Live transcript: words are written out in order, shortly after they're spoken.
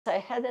I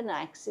had an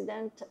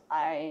accident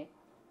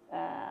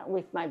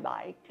with my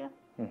bike.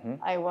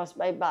 I was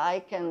by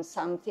bike and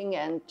something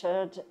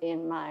entered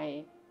in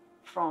my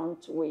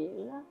front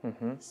wheel.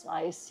 So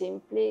I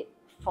simply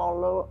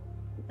fell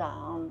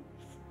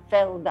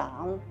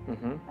down,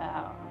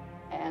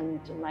 and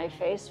my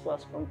face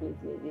was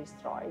completely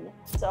destroyed.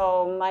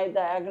 So my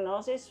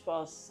diagnosis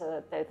was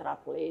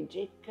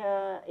tetraplegic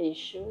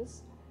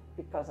issues,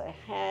 because I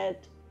had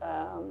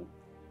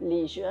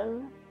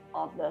lesion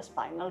of the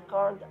spinal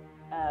cord,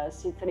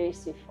 C3,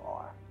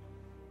 C4.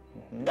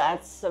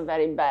 That's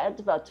very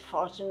bad, but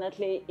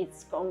fortunately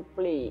it's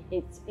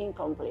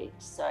incomplete,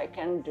 so I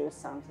can do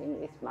something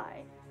with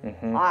my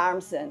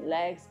arms and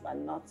legs, but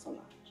not so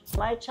much.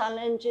 My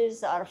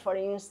challenges are, for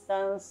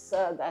instance,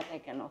 that I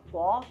cannot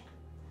walk,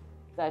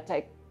 that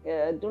I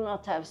do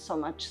not have so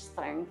much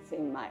strength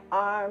in my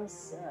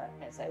arms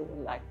as I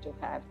would like to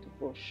have to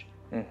push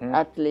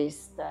at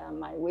least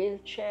my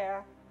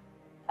wheelchair.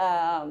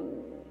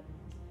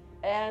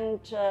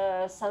 And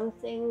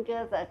something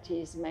that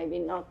is maybe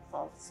not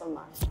thought so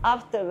much.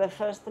 After the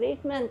first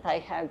treatment, I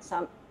had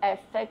some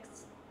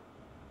effects,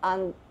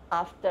 and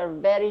after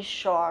very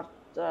short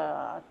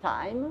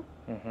time,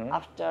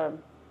 after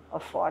a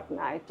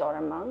fortnight or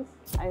a month.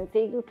 I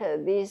think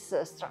this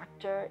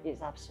structure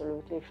is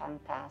absolutely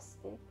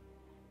fantastic.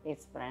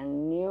 It's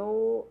brand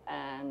new,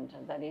 and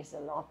there is a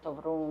lot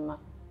of room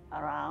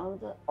around,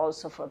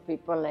 also for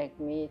people like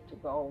me to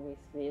go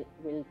with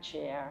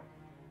wheelchair,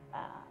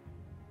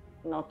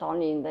 not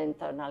only in the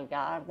internal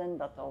garden,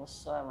 but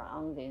also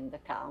around in the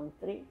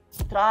country.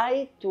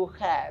 Try to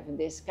have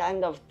this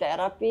kind of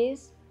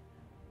therapies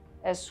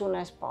as soon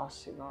as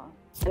possible.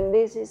 And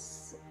this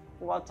is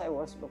what I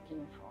was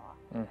looking for.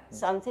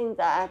 Something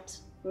that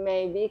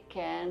maybe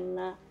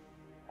can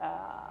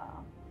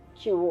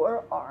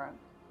cure or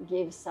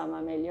give some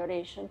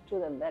amelioration to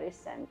the very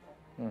center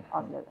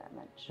of the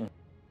damage.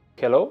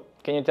 Hello,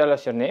 can you tell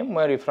us your name,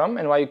 where you're from,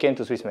 and why you came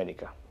to Swiss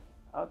Medica?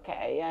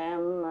 Okay, I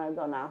am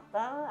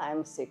Donata,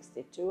 I'm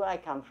 62, I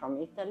come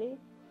from Italy,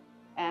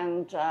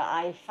 and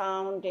I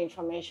found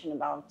information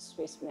about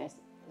Swiss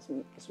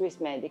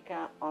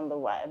Medica on the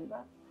web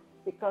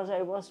because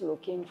I was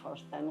looking for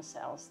stem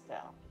cell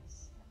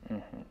therapies.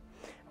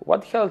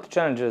 What health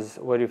challenges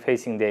were you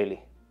facing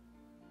daily?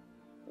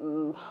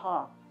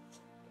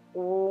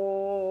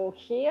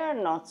 Here,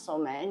 not so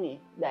many.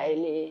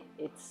 Daily,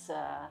 it's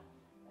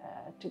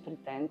to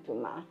pretend too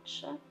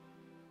much.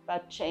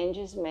 But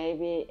changes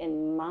maybe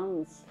in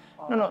months.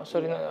 No,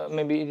 sorry, no,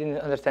 maybe you didn't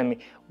understand me.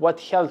 What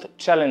health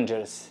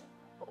challenges?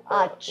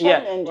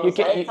 Challenges.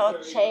 Yeah, I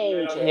thought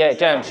changes. Yeah,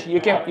 challenge. You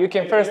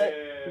can first.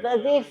 The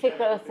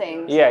difficult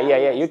things.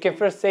 Yeah. You can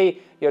first say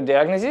your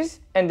diagnosis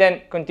and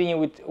then continue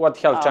with what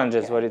health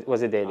challenges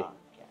was it daily.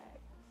 Okay.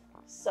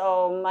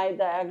 So my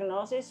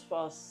diagnosis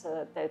was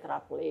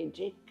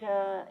tetraplegic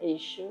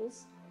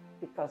issues,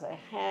 because I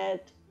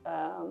had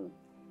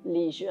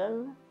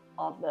lesion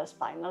of the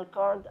spinal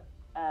cord,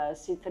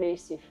 C3,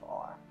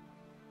 C4.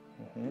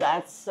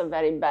 That's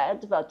very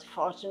bad, but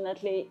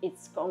fortunately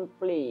it's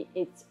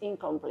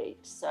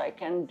incomplete, so I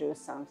can do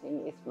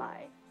something with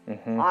my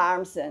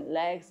arms and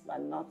legs, but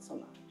not so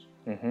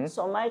much.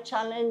 So my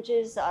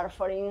challenges are,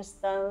 for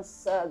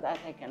instance, that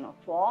I cannot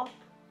walk,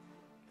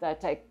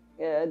 that I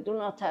do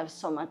not have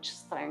so much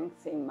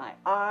strength in my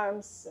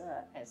arms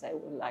as I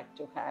would like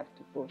to have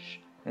to push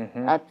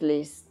at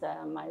least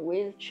my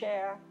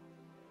wheelchair.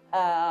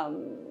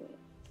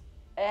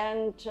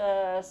 And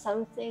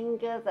something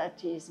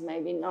that is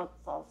maybe not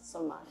thought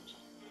so much.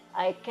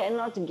 I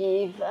cannot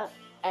give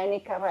any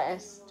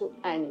caress to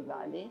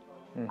anybody.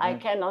 I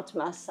cannot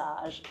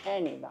massage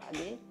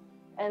anybody,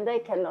 and I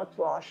cannot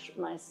wash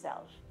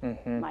myself,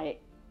 my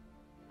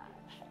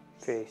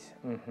face.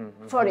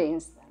 For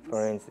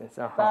instance.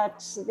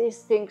 But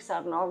these things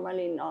are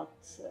normally not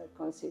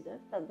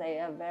considered, but they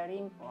are very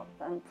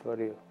important for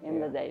you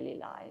in the daily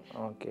life.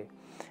 Okay.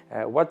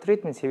 What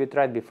treatments have you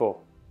tried before?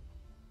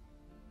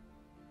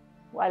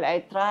 Well, I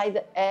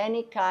tried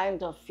any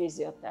kind of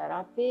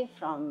physiotherapy,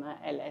 from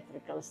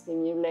electrical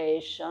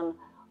stimulation,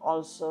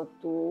 also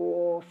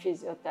to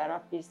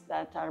physiotherapists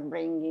that are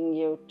bringing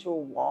you to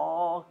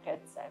walk,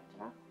 etc.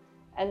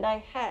 And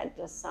I had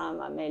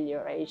some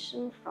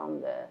amelioration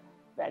from the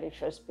very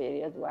first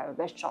period where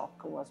the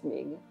shock was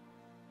big.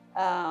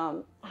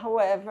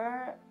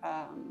 However,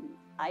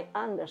 I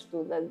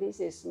understood that this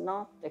is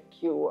not a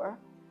cure,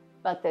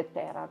 but a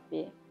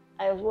therapy.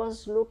 I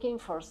was looking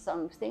for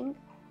something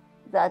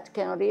that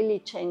can really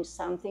change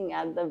something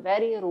at the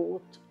very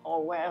root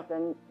or where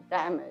the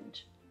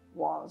damage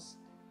was.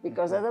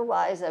 Because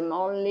otherwise I'm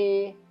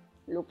only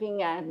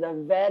looking at the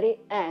very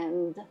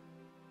end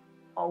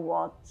of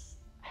what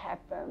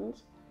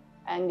happened,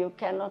 and you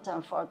cannot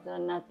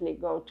unfortunately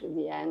go to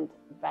the end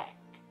back.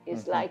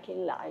 It's like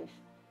in life,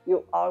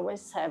 you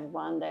always have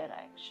one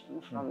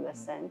direction, from the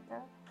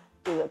center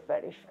to the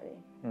periphery.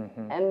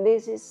 And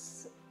this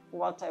is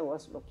what I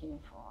was looking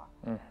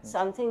for.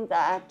 Something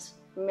that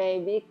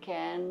maybe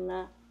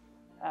can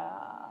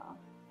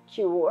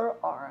cure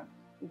or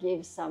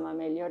give some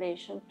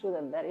amelioration to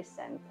the very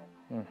center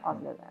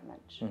of the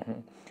damage.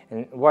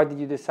 And why did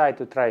you decide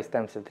to try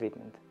stem cell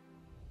treatment?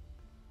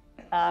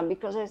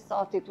 Because I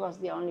thought it was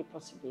the only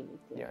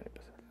possibility. The only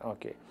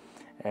possibility.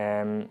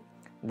 Okay.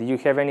 Do you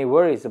have any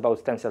worries about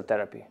stem cell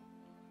therapy?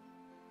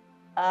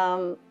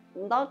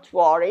 Not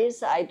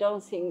worries. I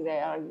don't think they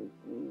are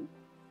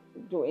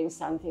doing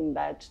something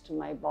bad to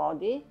my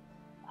body.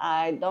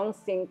 I don't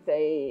think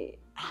they,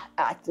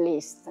 at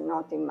least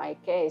not in my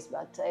case,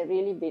 but I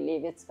really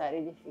believe it's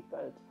very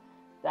difficult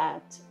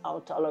that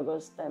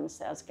autologous stem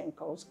cells can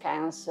cause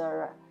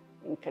cancer,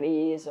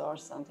 increase, or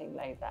something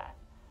like that.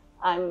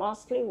 I'm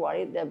mostly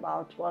worried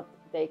about what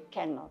they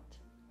cannot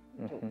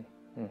do.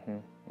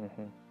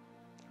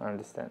 I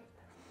understand.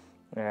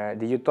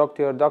 Did you talk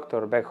to your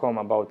doctor back home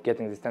about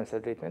getting the stem cell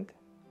treatment?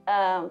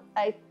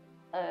 I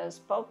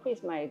spoke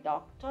with my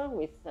doctor.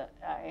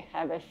 I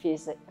have a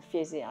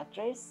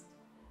physiatrist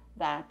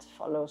that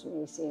follows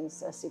me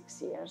since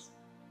 6 years,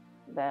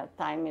 the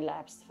time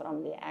elapsed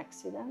from the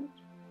accident.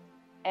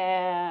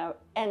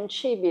 And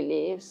she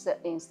believes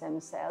in stem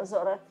cells,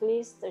 or at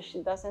least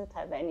she doesn't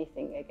have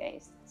anything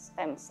against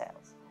stem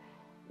cells.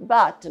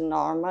 But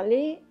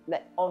normally,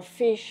 the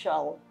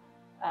official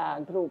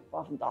group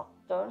of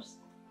doctors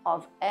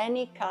of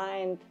any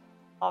kind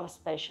of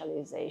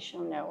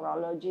specialization,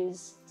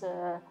 neurologists,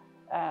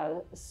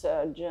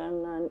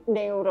 surgeon,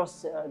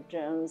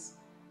 neurosurgeons,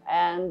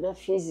 and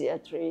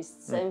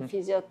physiatrists and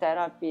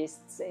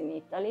physiotherapists in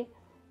Italy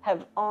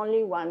have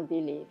only one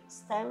belief: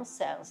 stem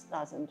cells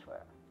doesn't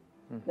work.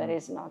 There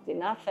is not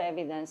enough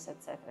evidence,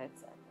 etc.,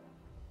 etc.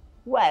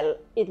 Well,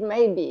 it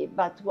may be,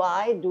 but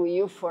why do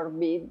you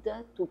forbid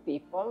to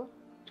people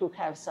to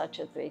have such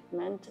a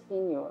treatment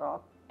in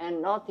Europe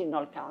and not in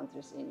all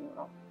countries in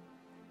Europe?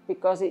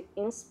 Because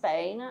in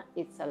Spain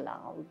it's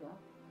allowed,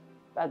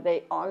 but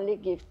they only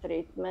give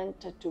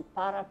treatment to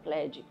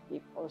paraplegic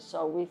people,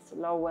 so with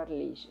lower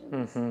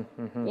lesions.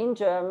 In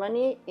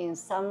Germany, in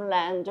some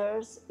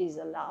landers is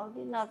allowed,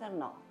 in other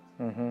not.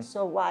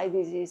 So why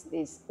this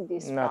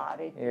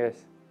disparity?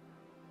 Yes.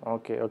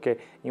 Okay, okay.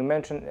 You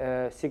mentioned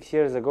 6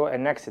 years ago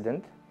an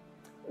accident.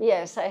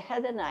 Yes, I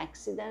had an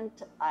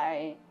accident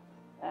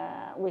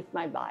with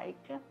my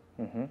bike.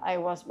 I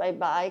was by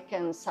bike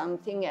and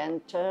something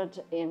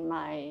entered in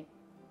my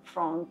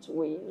front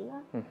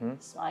wheel.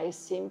 So I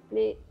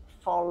simply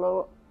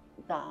fell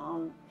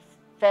down,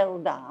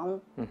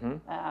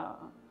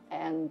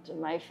 and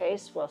my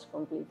face was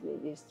completely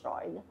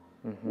destroyed.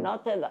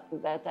 Not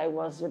that I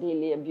was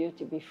really a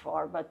beauty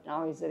before, but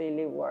now it's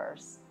really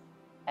worse.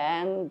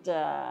 And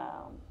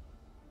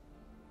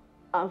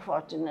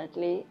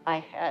unfortunately, I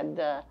had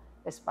a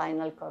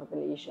spinal cord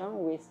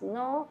lesion with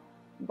no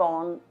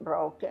bone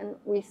broken,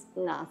 with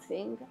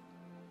nothing,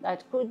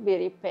 that could be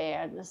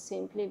repaired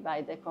simply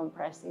by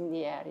decompressing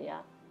the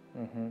area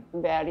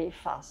very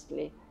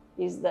fastly.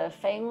 It's the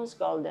famous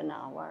golden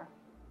hour.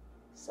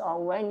 So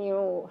when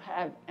you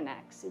have an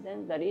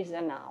accident, there is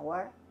an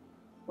hour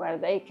where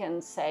they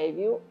can save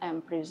you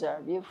and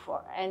preserve you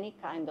for any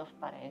kind of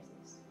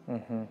paralysis.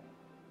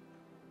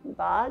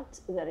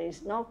 But there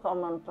is no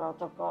common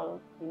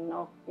protocol in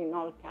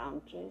all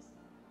countries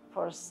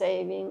for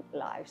saving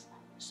lives.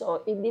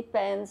 So it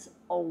depends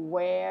on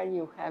where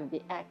you have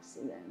the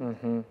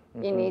accident.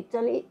 In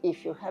Italy,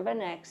 if you have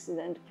an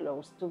accident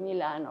close to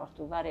Milan or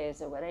to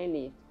Varese, where I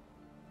live,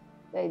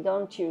 they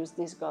don't use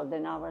this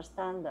golden hour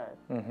standard.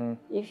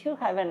 If you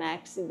have an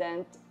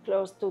accident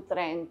close to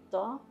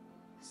Trento,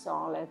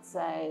 so let's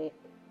say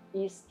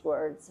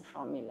eastwards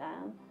from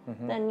Milan,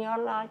 then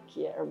you're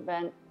luckier,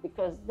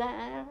 because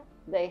there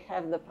they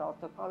have the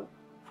protocol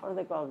for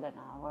the golden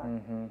hour,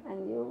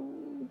 and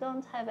you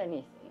don't have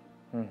anything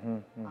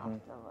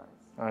afterwards.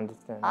 I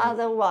understand.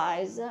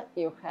 Otherwise,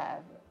 you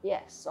have,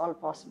 yes, all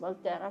possible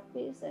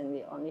therapies, and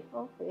the only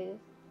hope is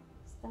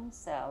stem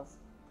cells.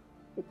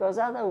 Because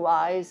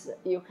otherwise,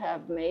 you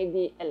have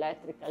maybe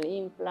electrical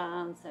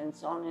implants and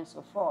so on and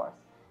so forth.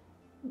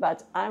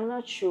 But I'm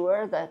not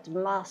sure that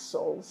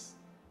muscles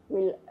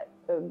will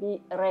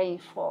be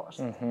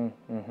reinforced.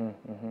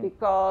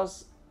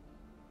 Because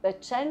the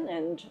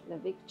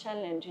big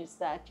challenge is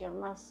that your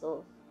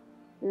muscles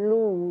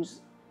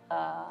lose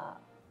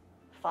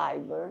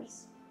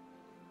fibers,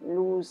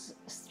 lose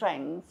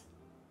strength,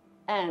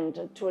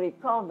 and to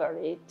recover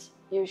it,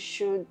 you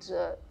should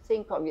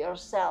think of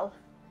yourself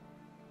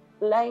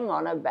laying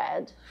on a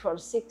bed for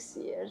 6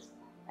 years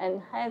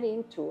and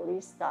having to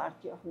restart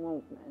your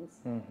movements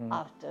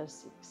after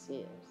 6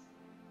 years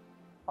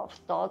of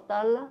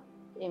total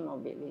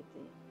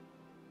immobility.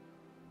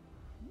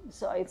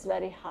 So it's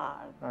very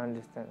hard. I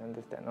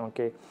understand,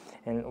 okay.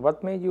 And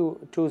what made you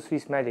choose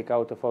Swiss Medica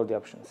out of all the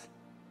options?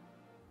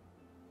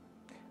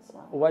 So,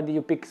 why did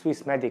you pick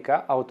Swiss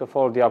Medica out of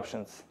all the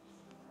options?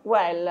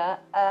 Well,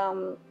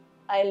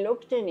 I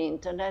looked in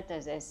internet,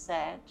 as I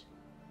said.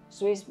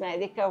 Swiss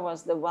Medica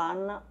was the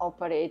one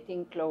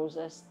operating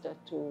closest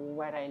to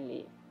where I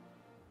live.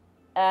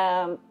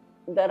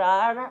 There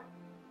are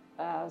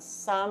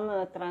some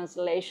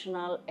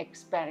translational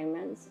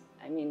experiments,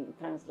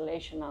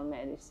 translational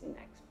medicine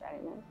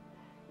experiments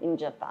in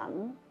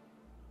Japan,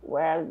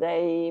 where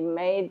they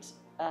made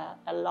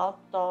a lot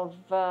of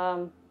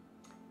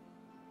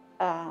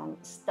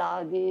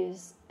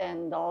studies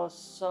and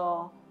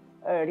also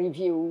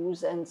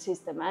reviews and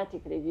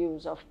systematic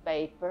reviews of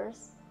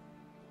papers,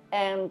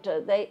 and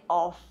they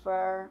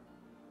offer,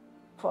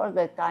 for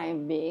the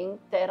time being,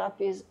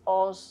 therapies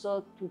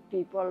also to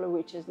people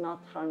which is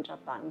not from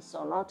Japan,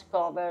 so not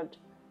covered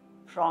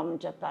from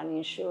Japan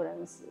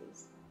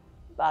insurances.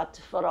 But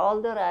for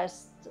all the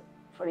rest,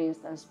 for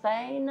instance,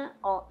 Spain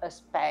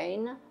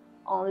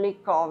only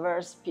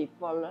covers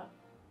people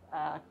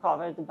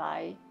covered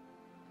by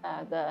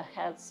the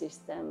health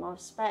system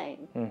of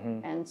Spain,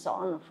 and so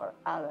on for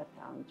other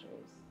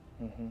countries.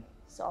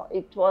 So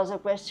it was a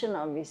question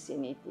of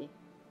vicinity.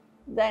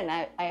 Then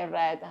I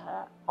read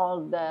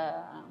all the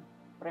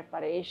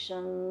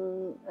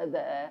preparation,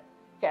 the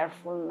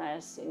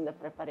carefulness in the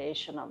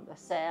preparation of the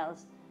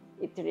cells.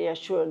 It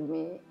reassured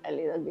me a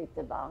little bit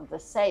about the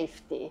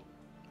safety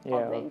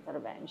of the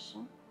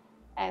intervention,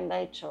 and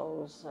I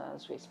chose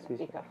Swiss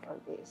Medica for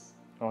this.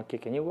 Okay,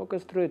 can you walk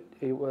us through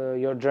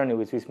your journey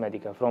with Swiss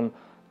Medica, from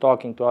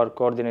talking to our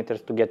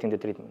coordinators to getting the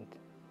treatment?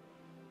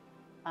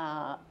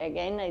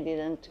 Again, I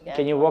didn't get...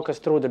 Can you walk us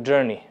through the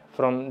journey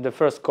from the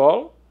first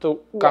call to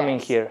coming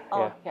here?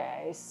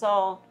 Okay,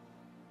 so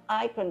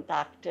I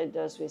contacted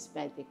Swiss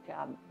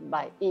Medica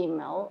by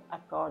email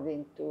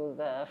according to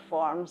the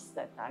forms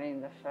that are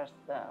in the first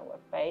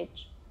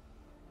webpage.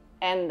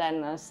 And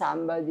then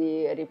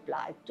somebody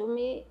replied to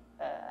me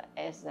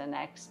as an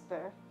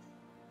expert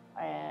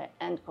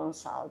and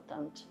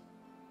consultant.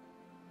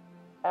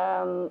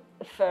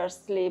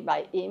 Firstly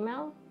by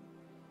email,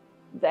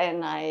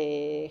 then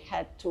I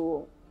had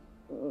to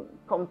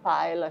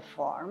compile a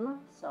form,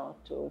 so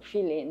to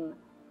fill in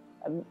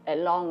a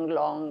long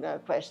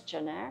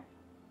questionnaire.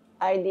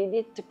 I did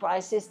it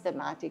quite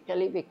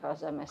systematically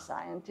because I'm a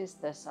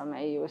scientist, so I'm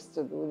used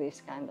to do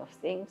these kind of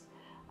things.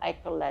 I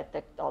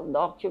collected all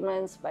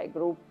documents by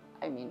group,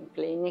 I mean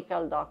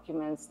clinical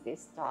documents,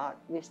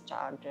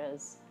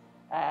 discharges,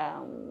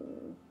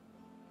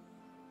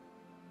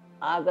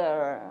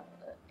 other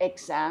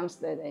exams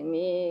that I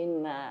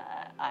mean,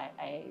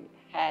 I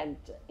had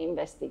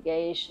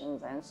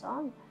investigations and so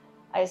on.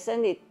 I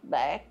sent it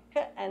back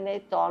and they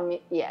told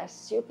me,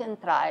 yes, you can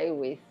try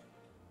with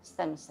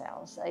stem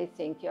cells. I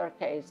think your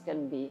case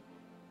can be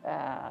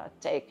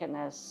taken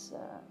as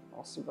a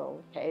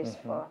possible case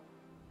for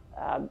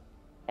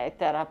a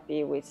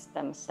therapy with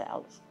stem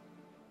cells.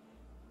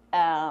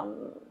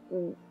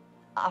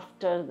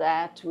 After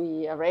that,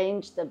 we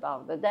arranged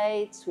about the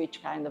dates,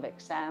 which kind of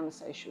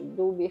exams I should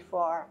do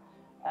before,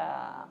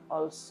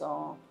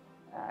 also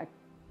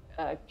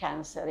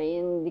cancer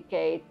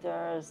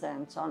indicators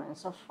and so on and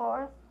so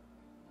forth.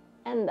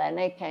 And then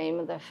I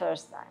came the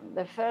first time.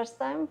 The first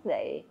time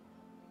they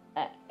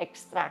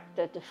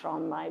extracted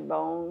from my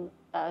bone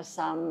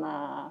some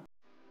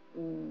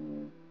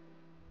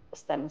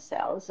stem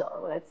cells,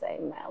 or let's say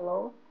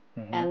marrow,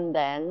 and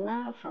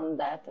then from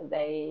that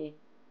they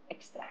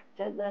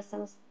extracted the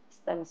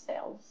stem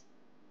cells.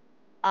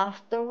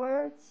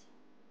 Afterwards,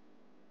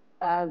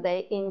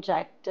 they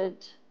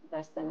injected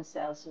the stem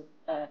cells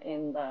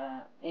in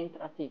the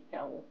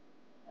intrathecal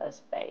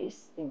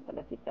space,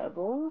 intrathecal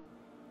room.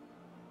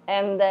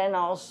 And then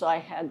also I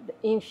had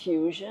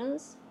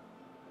infusions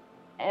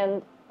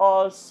and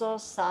also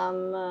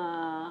some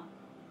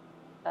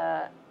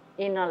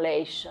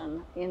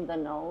inhalation in the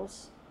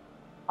nose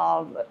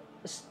of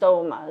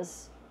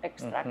stomas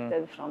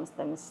extracted from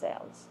stem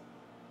cells.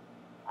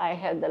 I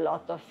had a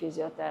lot of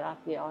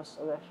physiotherapy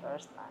also the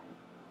first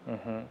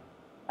time.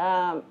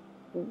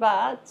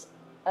 But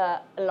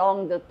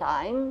along the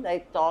time,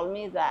 they told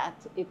me that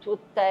it would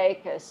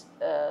take a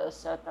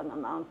certain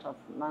amount of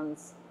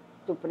months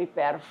to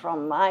prepare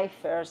from my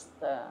first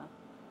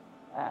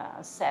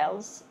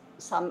cells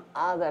some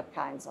other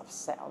kinds of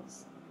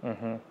cells.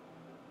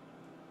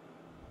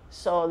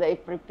 So they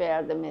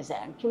prepared the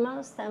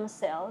mesenchymal stem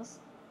cells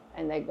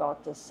and I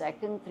got a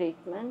second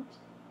treatment.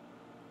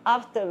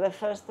 After the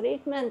first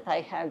treatment,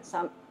 I had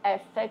some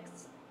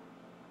effects,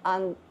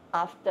 and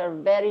after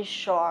very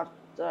short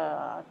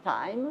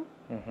time,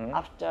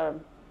 after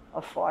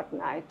a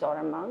fortnight or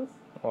a month.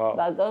 Wow.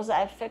 But those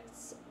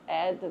effects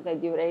had the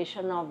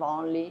duration of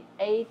only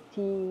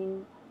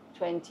 18,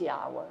 20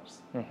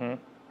 hours,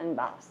 and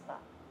basta.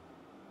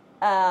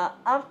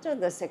 After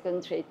the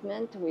second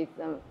treatment with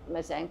the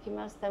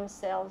mesenchymal stem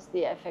cells,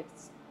 the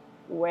effects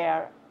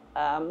were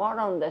more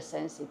on the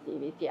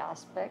sensitivity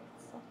aspects,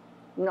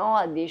 no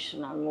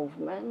additional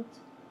movement,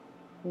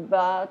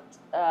 but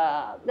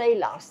they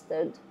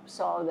lasted.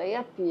 So they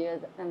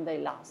appeared and they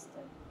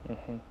lasted.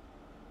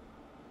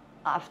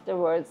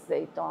 Afterwards,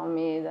 they told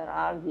me there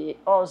are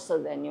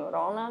also the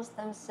neuronal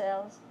stem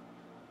cells.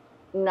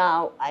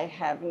 Now I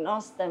have no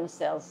stem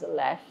cells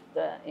left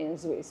in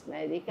Swiss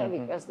Medica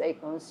because they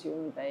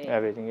consumed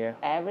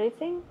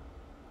everything.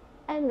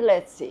 And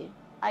let's see,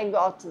 I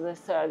got the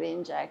third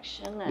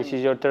injection. This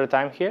is your third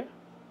time here?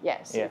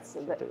 Yes, it's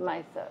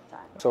my third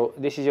time. So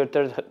this is your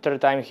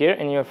third time here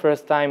and your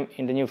first time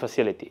in the new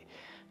facility.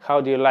 How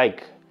do you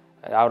like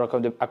our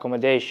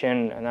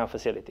accommodation and our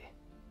facility?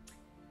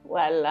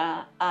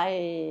 Well,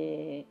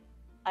 I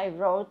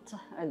wrote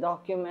a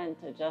document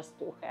just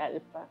to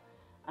help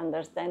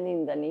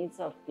understanding the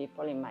needs of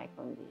people in my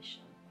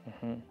condition.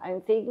 I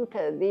think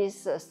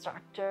this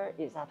structure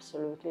is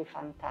absolutely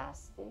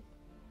fantastic.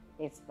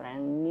 It's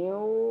brand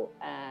new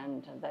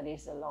and there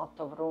is a lot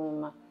of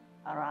room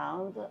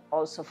around,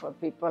 also for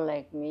people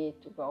like me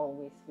to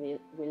go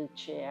with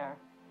wheelchair,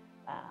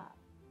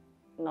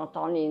 not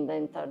only in the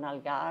internal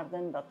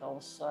garden, but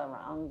also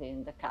around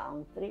in the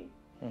country.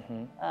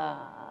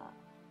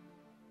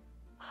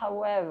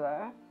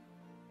 However,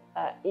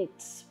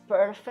 it's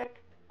perfect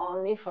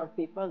only for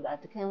people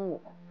that can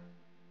walk.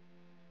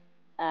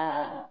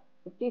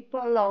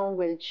 People on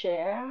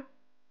wheelchair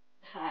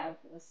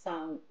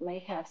may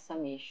have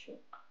some issues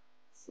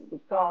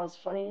because,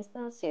 for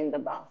instance, in the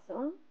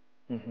bathroom,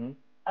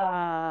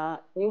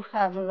 you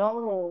have no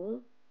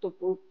room to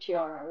put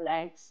your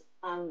legs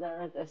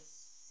under the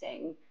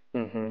sink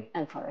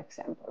and, for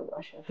example,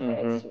 wash your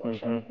face,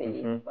 wash your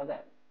feet,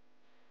 whatever.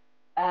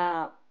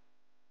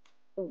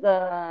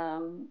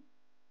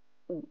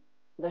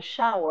 The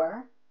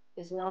shower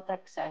is not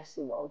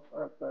accessible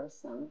for a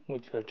person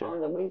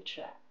on the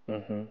wheelchair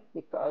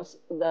because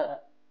the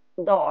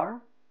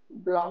door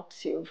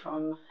blocks you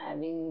from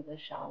having the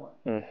shower.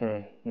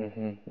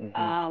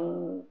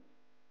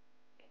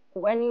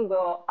 When you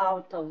go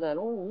out of the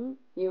room,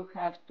 you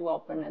have to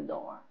open a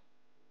door.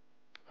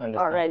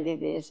 Already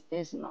this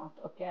is not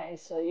okay,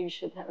 so you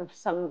should have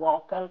some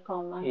vocal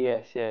command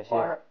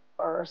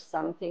or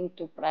something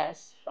to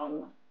press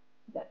from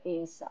the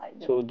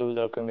inside. So the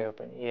door can be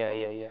open.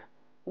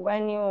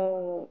 When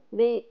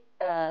the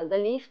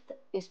lift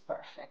is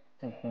perfect.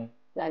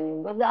 Then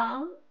you go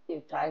down,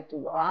 you try to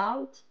go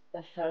out.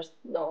 The first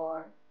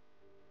door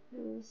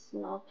is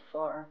not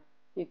for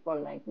people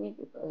like me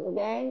because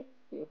again,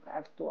 you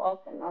have to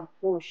open or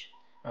push.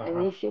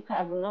 And if you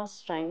have no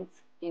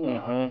strength in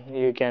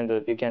you can do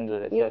that. You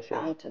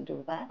can't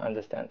do that.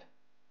 Understand.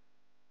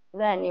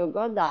 Then you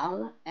go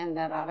down and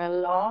there are a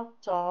lot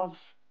of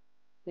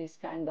these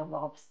kind of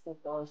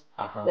obstacles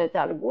that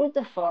are good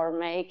for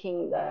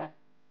making the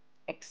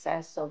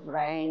excess of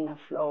rain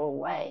flow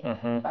away,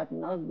 but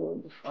not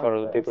good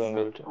for the people in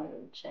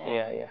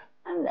wheelchair.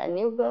 And then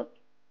you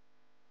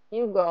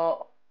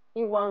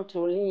want to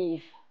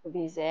leave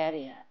this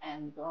area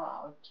and go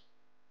out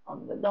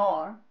of the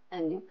door,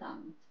 and you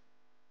can't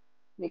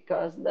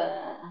because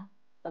the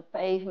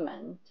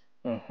pavement.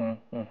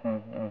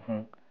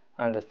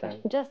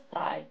 Understand. Just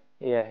try.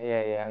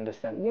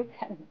 Understand. You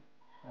can,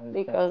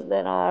 because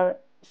there are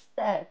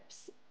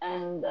steps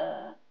and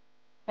the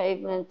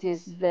pavement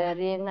is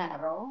very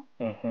narrow,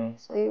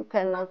 so you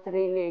cannot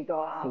really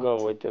go out.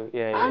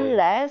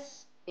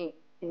 Unless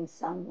in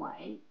some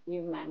way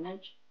you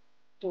manage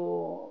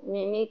to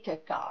mimic a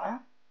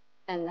car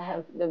and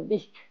have the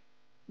big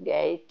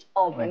gate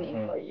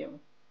opening for you.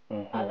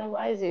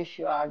 Otherwise, if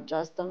you are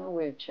just on a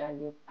wheelchair,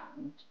 you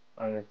can't.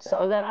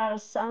 So there are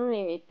some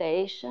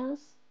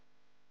limitations,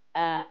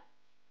 and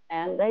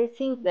I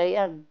think they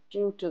are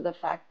due to the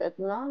fact that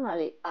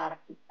normally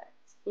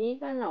architects,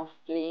 even of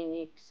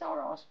clinics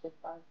or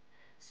hospitals,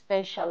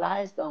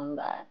 specialized on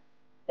that,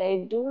 they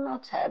do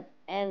not have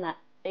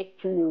a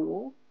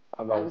clue,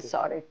 I'm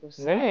sorry to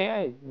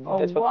say,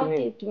 of what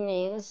it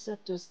means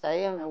to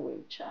stay on a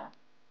wheelchair.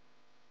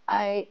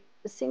 I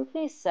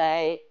simply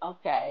say,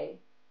 okay,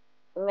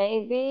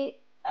 maybe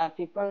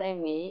people like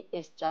me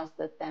is just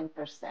the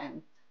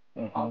 10%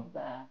 of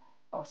the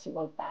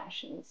possible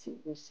patients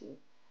you see.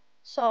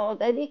 So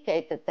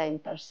dedicate the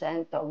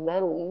 10% of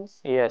the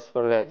rooms.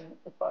 For that.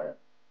 For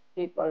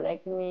people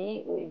like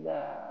me with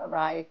the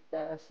right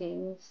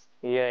things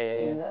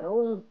in the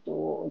room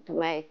to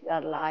make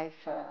their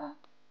life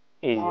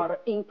more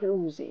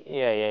inclusive.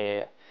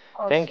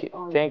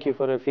 Thank you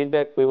for the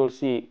feedback. We will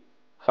see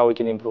how we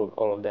can improve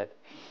all of that.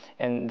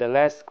 And the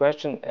last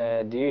question,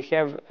 do you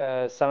have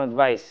some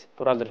advice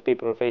for other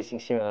people facing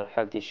similar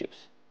health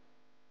issues?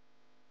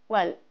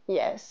 Well,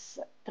 yes.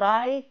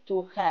 Try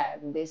to have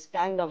this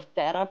kind of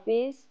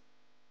therapies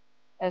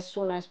as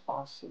soon as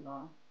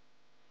possible.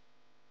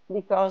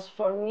 Because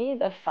for me,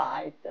 the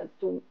fight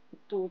to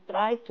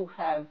try to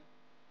have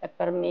a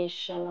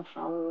permission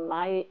from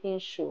my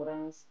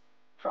insurance,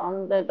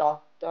 from the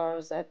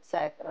doctors,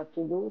 etc.,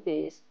 to do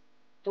this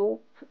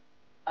took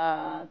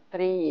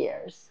 3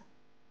 years,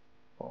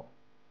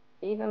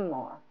 even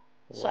more.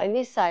 So I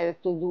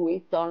decided to do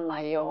it on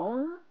my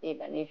own,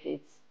 even if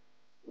it's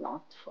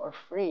not for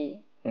free,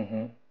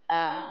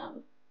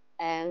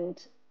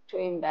 and to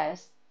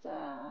invest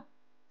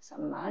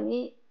some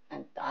money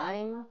and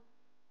time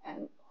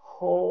and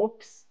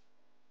hopes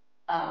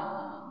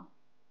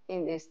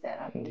in this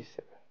therapy.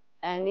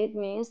 And it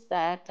means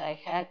that I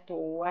had to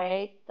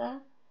wait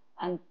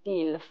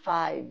until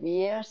 5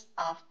 years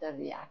after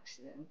the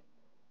accident.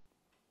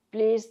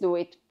 Please do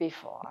it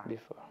before.